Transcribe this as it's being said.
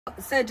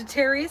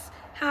Sagittarius,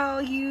 how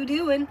you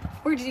doing?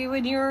 We're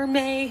doing your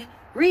May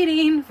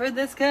reading for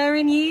this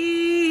current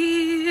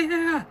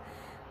year.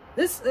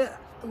 This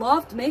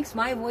loft makes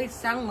my voice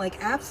sound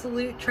like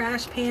absolute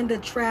trash panda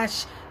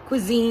trash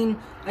cuisine.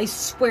 I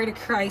swear to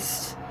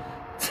Christ.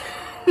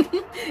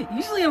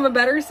 Usually I'm a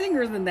better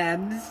singer than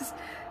that. This is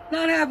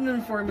not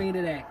happening for me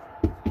today.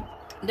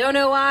 Don't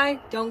know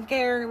why, don't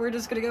care. We're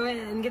just gonna go ahead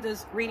and get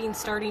this reading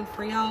starting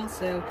for y'all.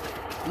 So,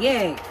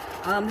 yay.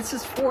 This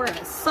is for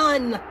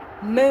Sun,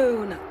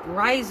 Moon,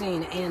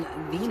 Rising, and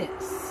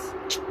Venus.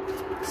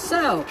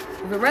 So,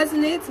 if it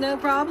resonates, no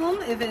problem.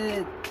 If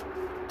it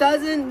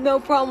doesn't, no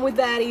problem with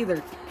that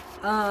either.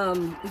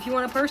 If you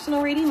want a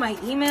personal reading, my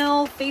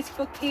email,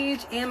 Facebook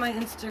page, and my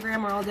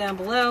Instagram are all down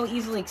below,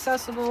 easily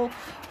accessible.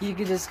 You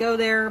can just go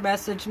there,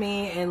 message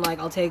me, and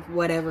I'll take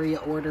whatever you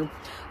order.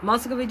 I'm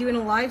also going to be doing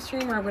a live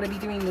stream where I'm going to be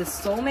doing the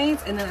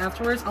soulmates, and then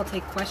afterwards I'll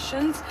take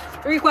questions.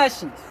 3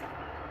 questions.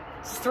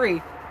 Just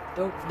 3.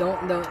 Don't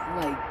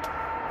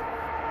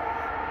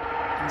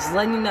I'm just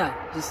letting you know.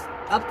 Just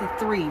up to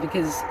 3,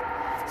 because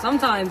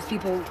sometimes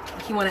people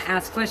want to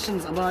ask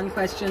questions upon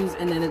questions,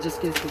 and then it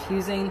just gets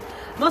confusing.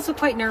 I'm also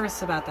quite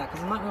nervous about that,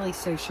 because I'm not really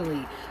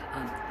socially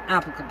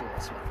applicable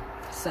as well.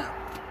 So,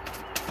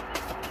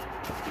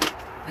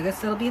 I guess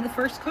that'll be the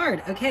first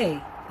card.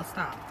 Okay, I'll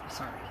stop. I'm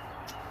sorry.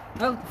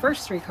 Oh, the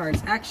first 3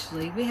 cards,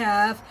 actually. We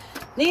have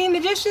the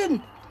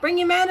Magician. Bring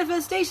your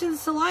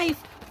manifestations to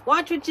life.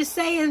 Watch what you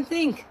say and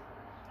think.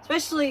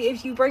 Especially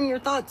if you bring your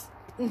thoughts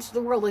into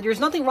the world. There's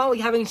nothing wrong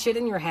with having shit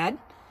in your head.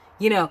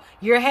 You know,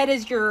 your head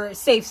is your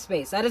safe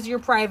space. That is your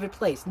private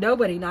place.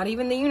 Nobody, not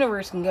even the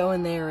universe, can go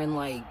in there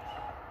and,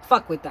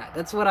 fuck with that.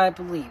 That's what I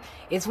believe.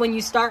 It's when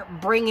you start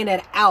bringing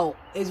it out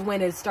is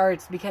when it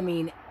starts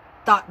becoming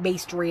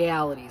thought-based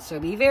reality. So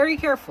be very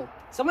careful.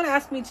 Someone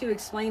asked me to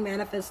explain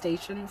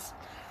manifestations.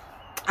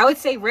 I would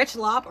say Rich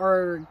Lop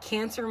or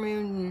Cancer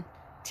Moon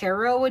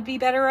Tarot would be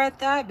better at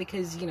that,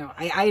 because,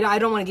 I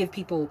don't want to give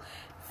people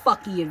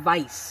fucky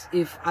advice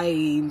if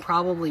I'm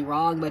probably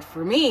wrong, but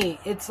for me,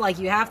 it's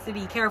you have to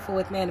be careful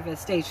with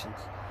manifestations.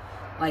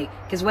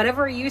 Because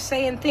whatever you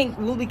say and think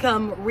will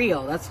become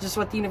real. That's just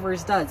what the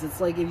universe does.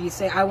 It's if you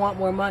say, I want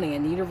more money,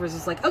 and the universe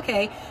is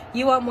okay,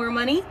 you want more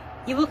money?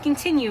 You will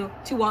continue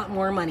to want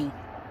more money.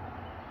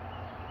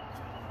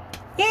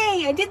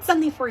 Yay, I did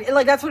something for you.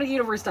 That's what the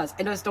universe does.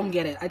 I just don't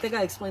get it. I think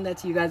I explained that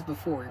to you guys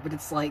before, but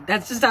it's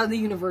that's just how the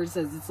universe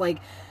is. It's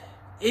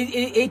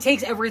it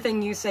takes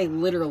everything you say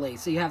literally,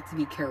 so you have to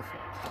be careful.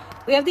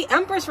 We have the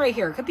Empress right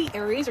here. It could be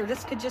Aries, or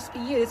this could just be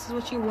you. This is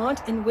what you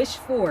want and wish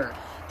for.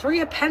 3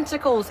 of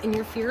Pentacles in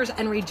your fears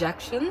and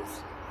rejections.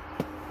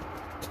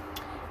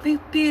 The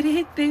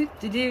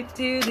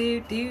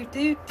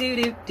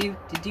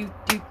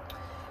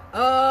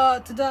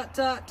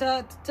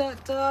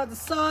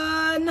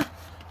Sun.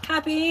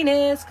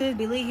 Happiness could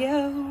be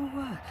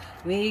Leo.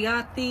 We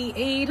got the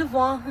 8 of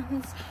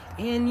Wands.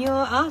 In your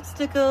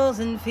obstacles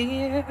and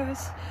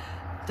fears,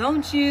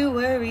 don't you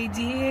worry,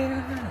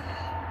 dear.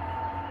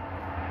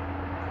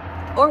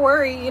 Or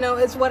worry,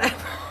 it's whatever.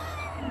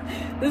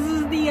 This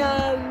is the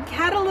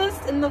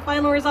catalyst and the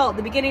final result,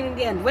 the beginning and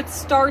the end. What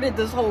started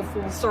this whole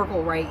full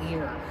circle right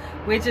here,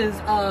 which is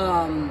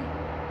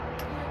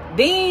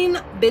being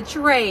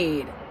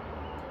betrayed.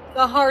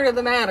 The heart of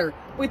the matter,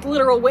 with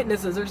literal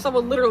witnesses. There's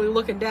someone literally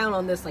looking down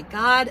on this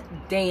God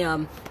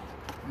damn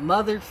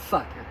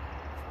motherfucker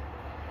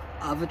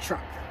of a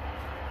trucker.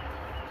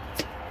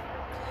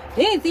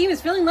 The theme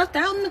is feeling left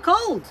out in the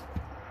cold.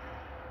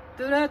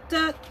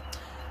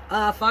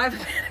 5 of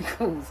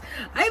Pentacles.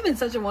 I am in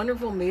such a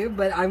wonderful mood,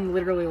 but I'm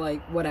literally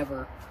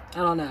whatever. I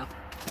don't know.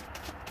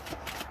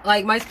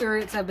 My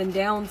spirits have been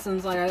down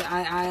since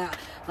I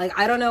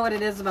don't know what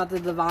it is about the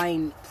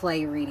divine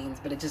play readings,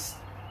 but it just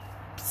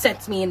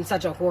sets me in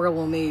such a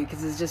horrible mood,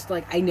 because it's just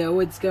I know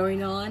what's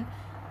going on,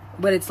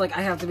 but it's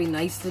I have to be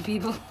nice to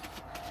people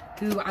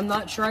who I'm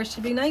not sure I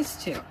should be nice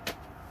to.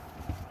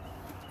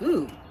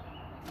 Ooh.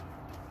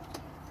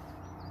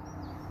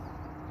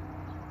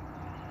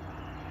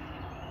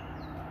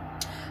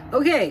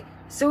 Okay,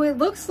 so it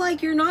looks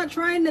like you're not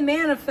trying to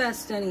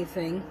manifest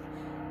anything,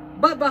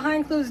 but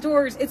behind closed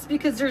doors, it's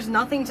because there's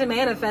nothing to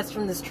manifest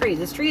from this tree.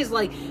 This tree is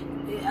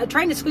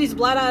trying to squeeze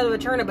blood out of a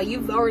turnip, but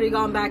you've already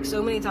gone back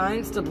so many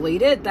times to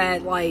bleed it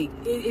that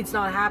it's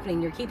not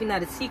happening. You're keeping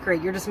that a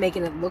secret. You're just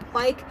making it look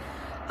like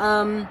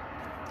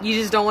you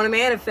just don't want to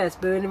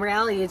manifest, but in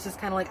reality, it's just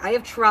kind of I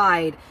have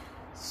tried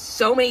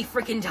so many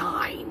freaking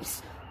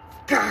times.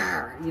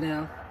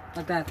 Grr,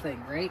 like that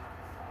thing, right?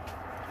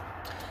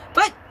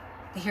 But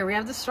here we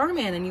have the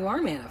Starman, and you are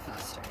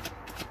manifesting.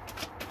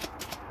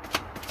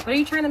 What are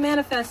you trying to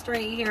manifest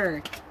right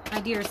here, my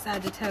dear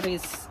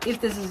Sagittarius?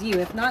 If this is you.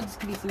 If not, this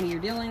could be somebody you're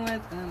dealing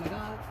with. Oh my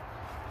god.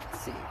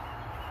 Let's see.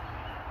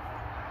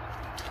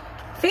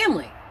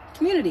 Family.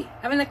 Community.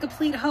 Having a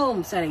complete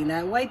home setting.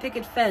 That white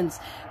picket fence.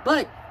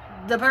 But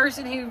the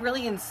person who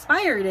really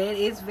inspired it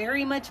is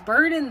very much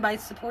burdened by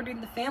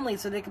supporting the family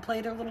so they can play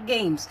their little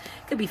games.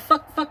 Could be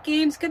fuck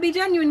games. Could be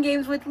genuine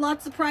games with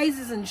lots of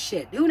prizes and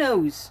shit. Who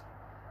knows?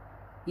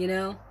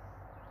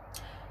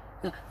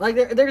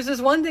 Like there's this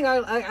one thing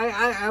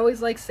I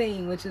always like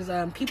saying, which is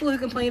people who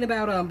complain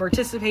about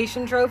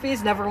participation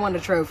trophies never won a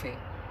trophy.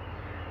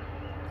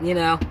 You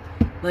know,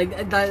 like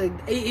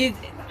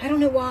I don't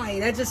know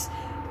why that just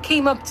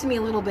came up to me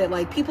a little bit.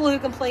 Like people who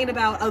complain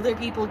about other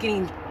people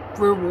getting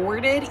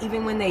rewarded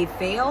even when they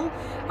fail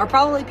are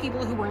probably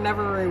people who were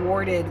never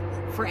rewarded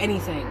for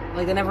anything.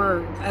 Like they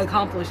never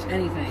accomplished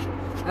anything.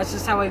 That's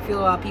just how I feel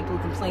about people who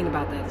complain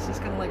about that. It's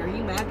just kind of like, are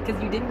you mad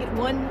because you didn't get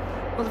one,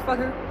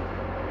 motherfucker?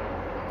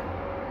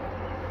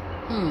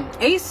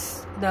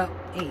 Ace.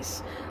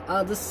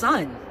 The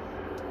sun.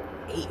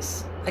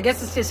 Ace. I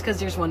guess it's just because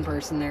there's one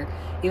person there.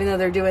 Even though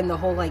they're doing the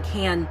whole, like,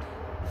 hand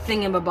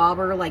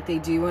thingamabobber like they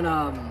do in,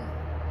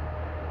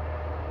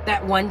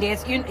 that one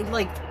dance.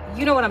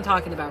 You know what I'm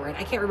talking about, right?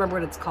 I can't remember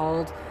what it's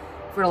called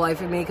for the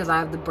life of me because I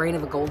have the brain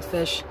of a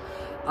goldfish.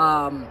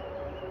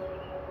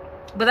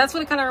 But that's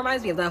what it kind of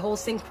reminds me of, that whole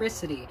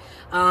synchronicity.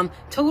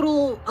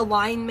 Total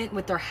alignment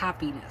with their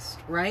happiness,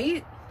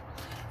 right?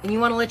 And you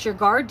want to let your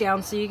guard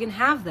down so you can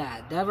have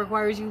that. That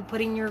requires you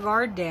putting your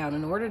guard down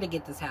in order to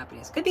get this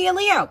happiness. Could be a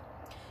Leo.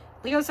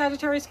 Leo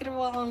Sagittarius get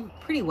along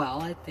pretty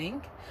well, I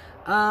think.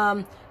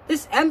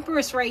 This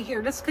Empress right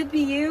here, this could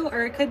be you,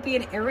 or it could be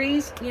an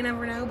Aries. You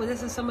never know, but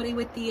this is somebody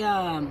with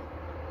the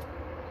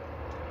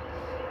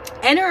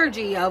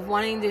energy of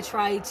wanting to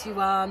try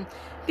to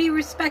be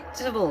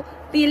respectable,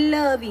 be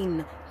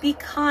loving, be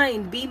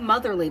kind, be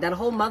motherly. That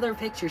whole mother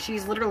picture,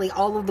 she's literally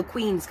all of the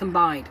queens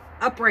combined.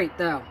 Upright,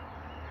 though.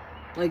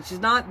 Like, she's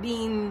not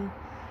being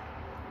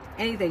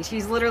anything.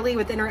 She's literally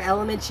within her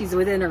element. She's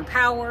within her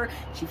power.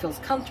 She feels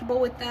comfortable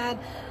with that.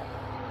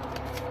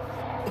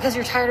 Because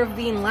you're tired of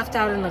being left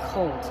out in the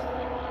cold.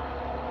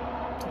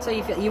 So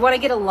you feel. You want to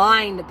get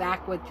aligned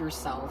back with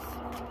yourself.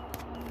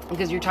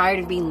 Because you're tired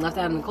of being left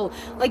out in the cold.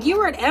 Like, you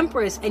were an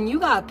Empress and you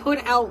got put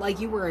out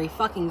like you were a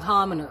fucking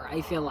commoner,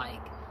 I feel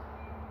like.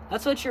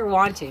 That's what you're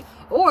wanting.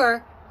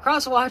 Or,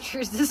 cross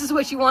watchers, this is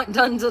what you want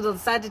done to the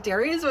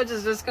Sagittarius, which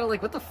is just kind of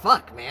like, what the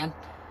fuck, man?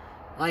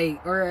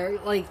 Like, or,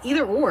 like,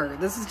 either or.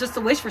 This is just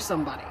a wish for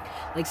somebody.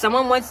 Like,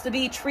 someone wants to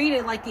be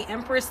treated like the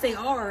Empress they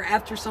are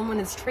after someone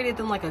has treated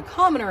them like a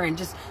commoner and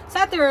just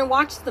sat there and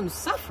watched them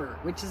suffer.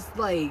 Which is,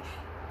 like,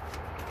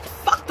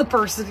 fuck the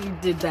person who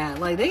did that.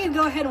 Like, they can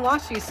go ahead and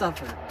watch you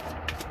suffer.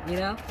 You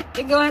know?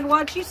 They can go ahead and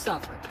watch you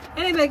suffer.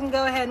 Anybody can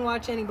go ahead and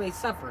watch anybody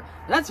suffer.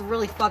 That's a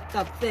really fucked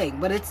up thing.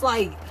 But it's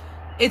like,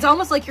 it's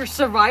almost like your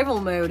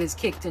survival mode is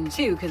kicked in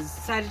too. Because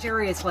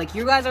Sagittarius, like,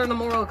 you guys are the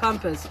moral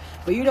compass.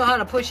 But you know how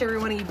to push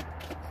everybody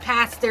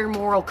past their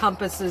moral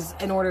compasses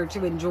in order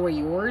to enjoy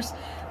yours.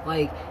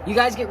 Like, you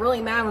guys get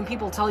really mad when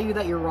people tell you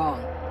that you're wrong.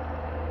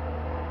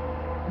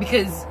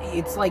 Because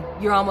it's like,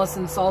 you're almost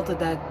insulted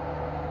that,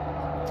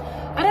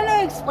 I don't know how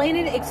to explain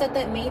it, except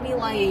that maybe,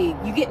 like,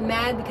 you get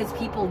mad because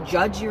people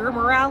judge your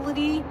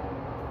morality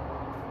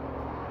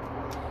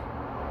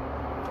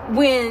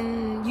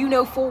when you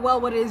know full well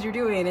what it is you're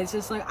doing. It's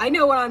just like, I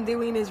know what I'm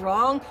doing is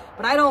wrong,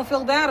 but I don't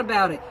feel bad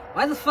about it.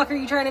 Why the fuck are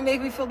you trying to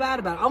make me feel bad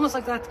about it? Almost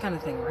like that kind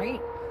of thing,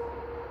 right?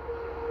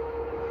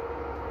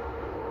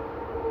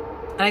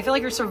 And I feel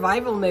like your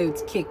survival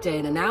mode's kicked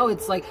in, and now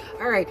it's like,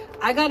 alright,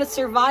 I gotta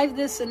survive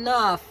this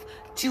enough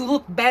to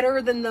look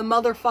better than the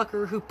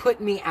motherfucker who put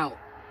me out.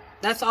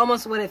 That's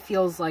almost what it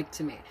feels like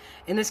to me.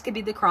 And this could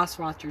be the cross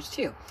watchers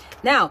too.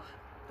 Now,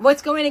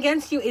 what's going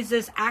against you is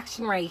this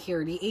action right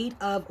here, the 8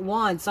 of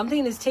Wands.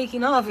 Something is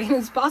taking off, and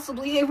it's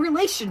possibly a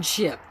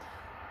relationship.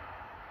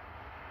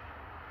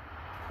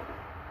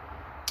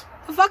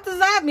 The fuck does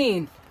that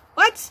mean?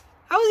 What?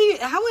 How is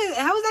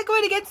that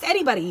going against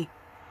anybody?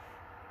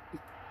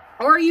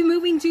 Or are you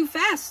moving too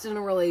fast in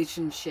a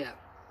relationship?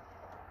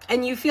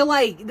 And you feel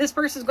like this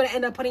person's going to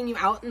end up putting you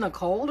out in the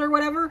cold or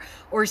whatever?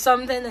 Or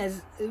something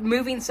that's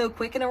moving so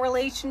quick in a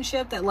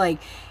relationship that, like,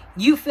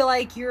 you feel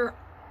like you're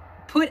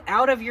put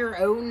out of your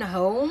own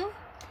home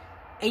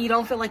and you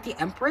don't feel like the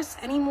Empress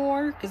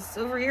anymore? Because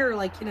over here,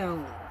 like, you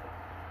know,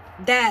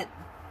 that,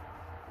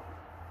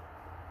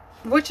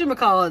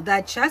 whatchamacallit,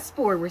 that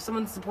chessboard where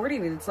someone's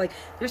supporting it, it's like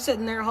they're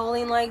sitting there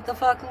holding like the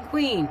fucking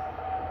queen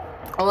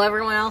while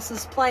everyone else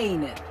is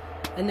playing it.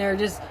 And they're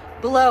just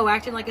below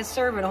acting like a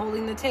servant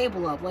holding the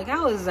table up. Like,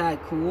 how is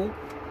that cool?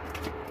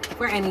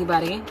 For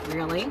anybody,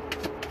 really?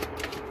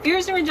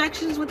 Fears and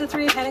rejections with the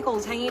 3 of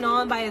Pentacles, hanging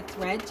on by a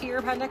thread to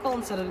your pentacle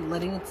instead of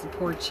letting it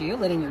support you,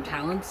 letting your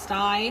talents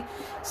die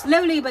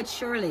slowly but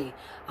surely.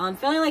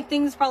 Feeling like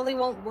things probably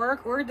won't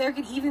work, or there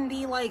could even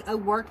be like a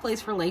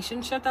workplace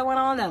relationship that went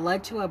on that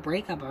led to a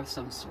breakup of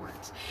some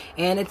sort.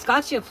 And it's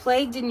got you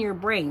plagued in your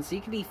brain, so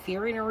you could be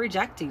fearing or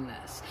rejecting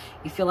this.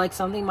 You feel like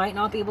something might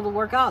not be able to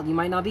work out. You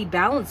might not be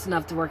balanced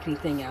enough to work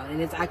anything out,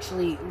 and it's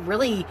actually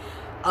really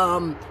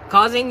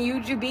causing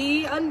you to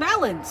be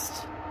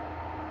unbalanced.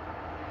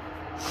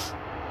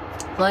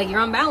 Like,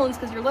 you're unbalanced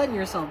because you're letting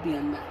yourself be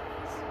unbalanced.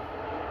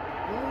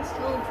 You're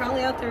still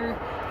probably out there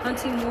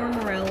hunting more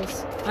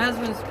morels. My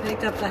husband's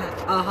picked up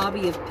a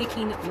hobby of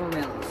picking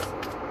morels.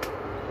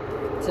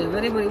 So if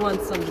anybody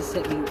wants some, just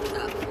hit me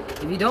up.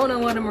 If you don't know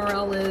what a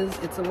morel is,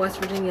 it's a West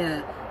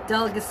Virginia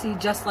delicacy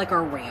just like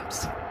our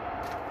ramps.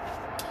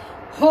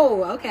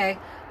 Oh, okay.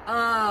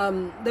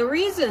 The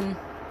reason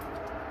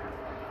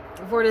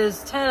for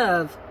this 10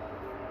 of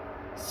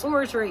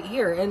Swords right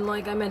here, and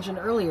like I mentioned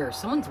earlier,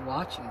 someone's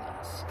watching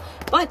this.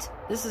 But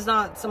this is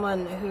not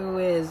someone who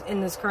is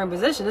in this current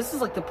position. This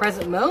is like the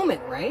present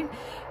moment, right?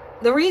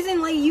 The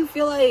reason like you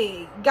feel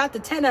like got the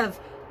 10 of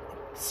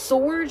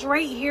Swords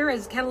right here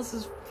as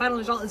Candlelist's final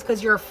result is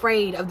because you're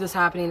afraid of this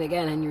happening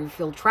again and you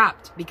feel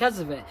trapped because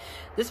of it.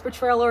 This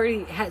betrayal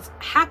already has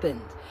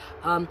happened.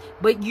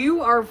 But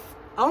you are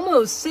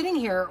almost sitting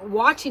here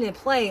watching it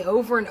play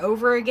over and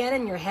over again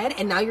in your head,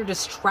 and now you're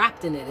just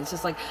trapped in it. It's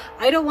just like,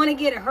 I don't want to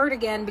get hurt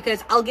again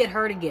because I'll get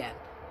hurt again.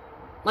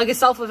 Like a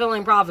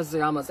self-fulfilling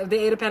prophecy almost. If the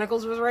Eight of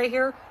Pentacles was right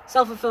here,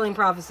 self-fulfilling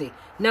prophecy,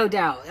 no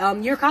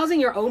doubt. You're causing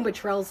your own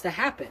betrayals to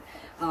happen.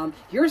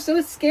 You're so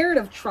scared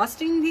of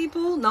trusting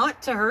people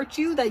not to hurt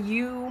you that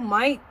you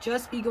might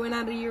just be going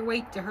out of your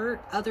way to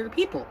hurt other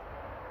people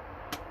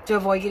to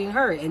avoid getting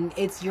hurt, and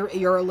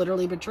you're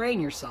literally betraying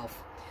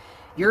yourself.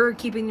 You're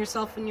keeping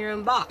yourself in your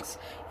own box.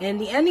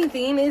 And the ending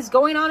theme is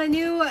going on a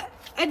new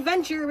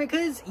adventure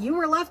because you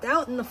were left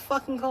out in the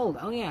fucking cold.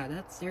 Oh yeah,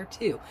 that's there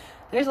too.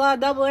 There's a lot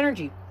of double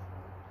energy.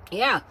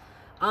 Yeah.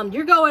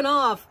 You're going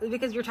off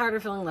because you're tired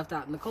of feeling left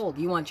out in the cold.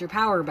 You want your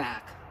power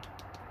back.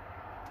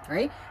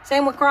 Right?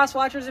 Same with cross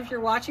watchers if you're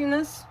watching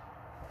this.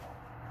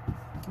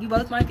 You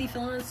both might be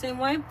feeling the same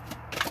way.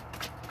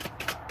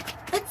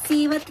 Let's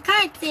see what the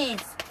card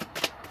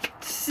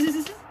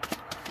says.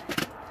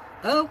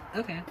 Oh,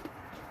 okay.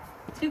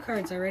 2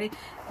 cards already.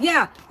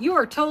 Yeah, you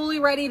are totally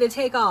ready to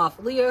take off.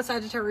 Leo,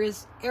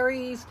 Sagittarius,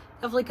 Aries.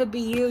 Definitely could be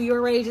you.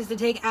 You're ready just to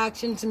take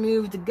action, to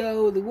move, to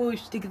go, the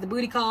whoosh, to get the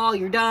booty call.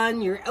 You're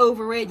done. You're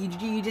over it.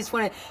 You just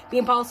want to be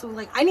impulsive.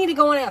 Like, I need to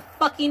go on a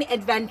fucking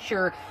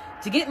adventure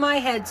to get my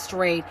head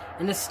straight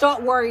and to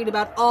stop worried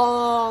about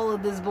all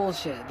of this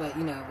bullshit. But,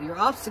 you know, your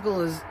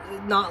obstacle is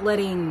not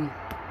letting...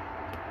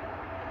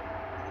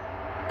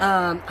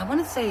 I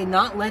want to say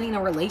not letting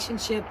a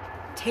relationship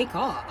take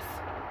off.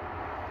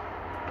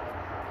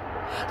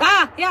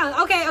 Ah,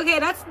 yeah, okay,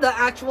 that's the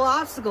actual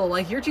obstacle.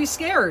 Like, you're too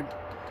scared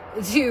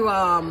to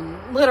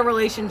let a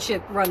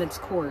relationship run its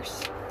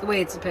course the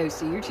way it's supposed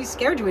to. You're too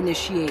scared to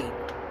initiate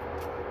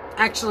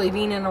actually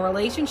being in a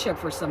relationship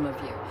for some of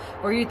you.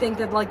 Or you think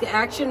that, like, the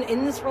action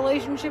in this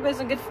relationship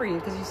isn't good for you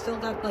because you still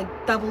got,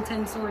 like, double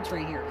 10 swords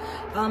right here.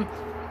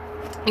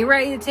 You're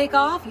ready to take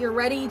off. You're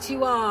ready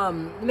to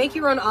make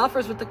your own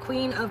offers with the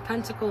Queen of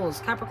Pentacles.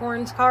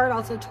 Capricorn's card,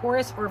 also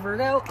Taurus or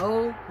Virgo.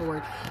 Oh,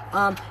 Lord.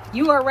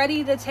 You are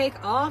ready to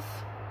take off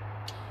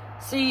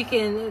so you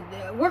can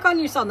work on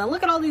yourself. Now,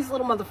 look at all these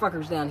little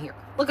motherfuckers down here.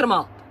 Look at them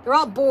all. They're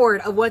all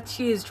bored of what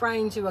she is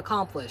trying to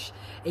accomplish.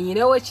 And you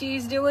know what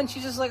she's doing?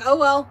 She's just like, oh,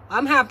 well,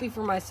 I'm happy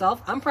for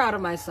myself. I'm proud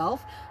of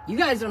myself. You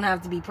guys don't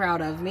have to be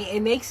proud of me.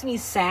 It makes me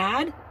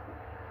sad.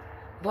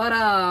 But,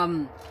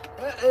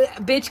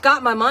 bitch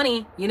got my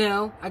money, you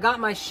know. I got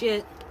my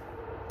shit.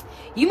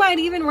 You might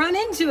even run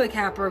into a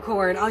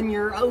Capricorn on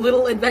your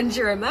little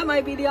adventure, and that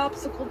might be the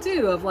obstacle,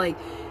 too, of, like,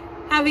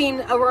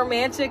 having a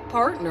romantic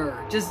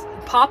partner just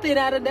pop in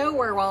out of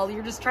nowhere while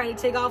you're just trying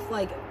to take off,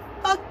 like,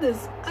 fuck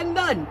this, I'm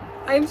done.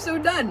 I am so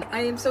done.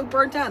 I am so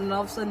burnt out. And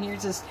all of a sudden,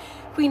 here's this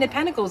Queen of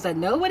Pentacles that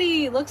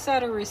nobody looks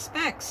at or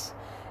respects.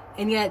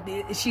 And yet,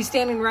 she's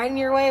standing right in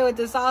your way with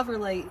this offer,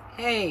 like,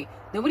 hey,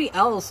 nobody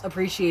else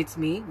appreciates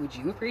me. Would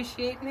you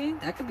appreciate me?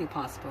 That could be a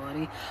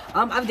possibility.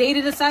 I've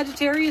dated a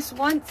Sagittarius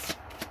once.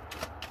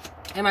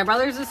 And my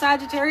brother's a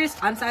Sagittarius.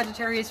 I'm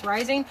Sagittarius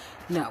rising.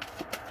 No.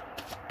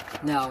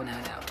 No.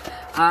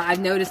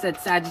 I've noticed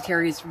that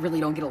Sagittarius really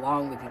don't get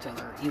along with each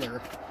other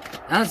either.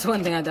 That's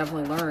one thing I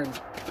definitely learned.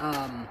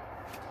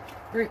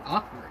 Very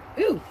awkward.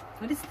 Ooh,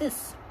 what is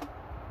this?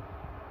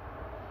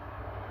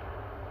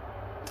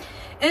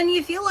 And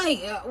you feel like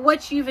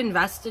what you've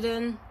invested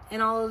in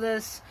all of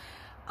this,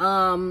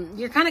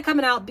 you're kind of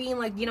coming out being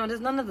like, you know,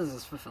 none of this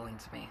is fulfilling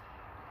to me.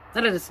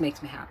 None of this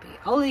makes me happy.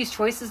 All of these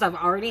choices I've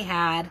already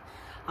had.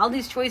 All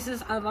these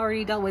choices I've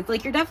already dealt with.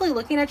 Like, you're definitely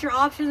looking at your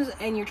options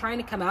and you're trying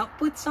to come out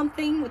with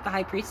something with the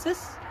High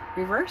Priestess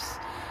reverse.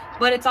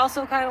 But it's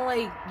also kind of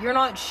like you're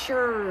not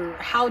sure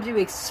how to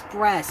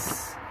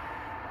express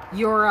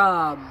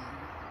your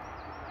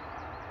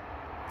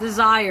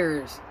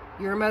desires,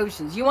 your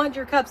emotions. You want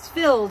your cups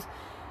filled,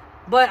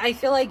 but I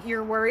feel like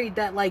you're worried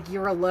that, like,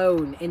 you're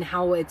alone in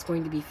how it's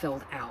going to be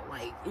filled out.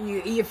 Like,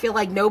 you feel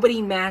like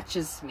nobody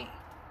matches me.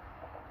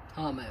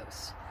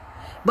 Almost.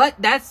 But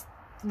that's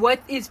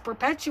what is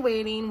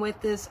perpetuating with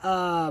this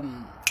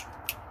Ten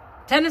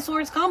of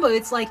Swords combo.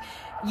 It's like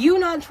you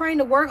not trying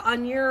to work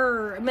on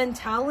your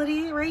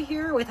mentality right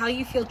here with how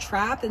you feel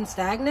trapped and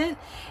stagnant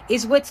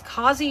is what's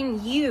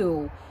causing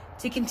you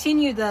to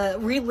continue to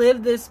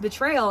relive this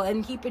betrayal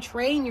and keep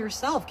betraying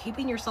yourself,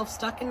 keeping yourself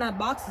stuck in that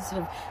box instead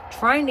of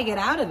trying to get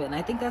out of it. And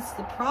I think that's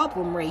the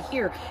problem right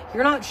here.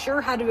 You're not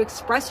sure how to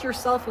express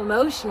yourself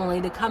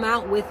emotionally to come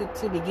out with it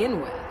to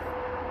begin with.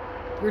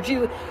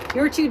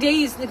 You're too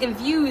dazed and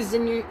confused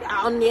and you're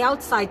on the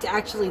outside to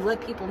actually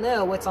let people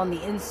know what's on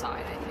the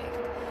inside, I think.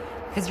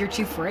 Because you're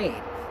too afraid.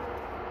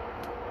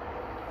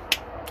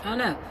 I don't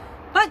know.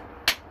 But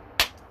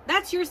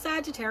that's your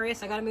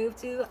Sagittarius. I gotta move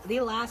to the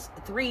last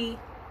 3.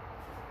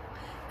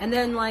 And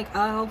then, like,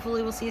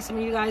 hopefully we'll see some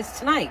of you guys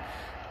tonight.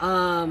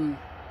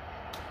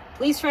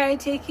 Please try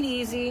to take it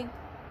easy.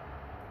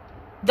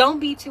 Don't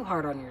be too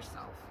hard on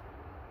yourself.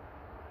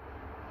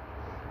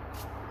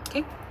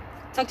 Okay?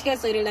 Talk to you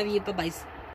guys later. Love you. Bye-bye.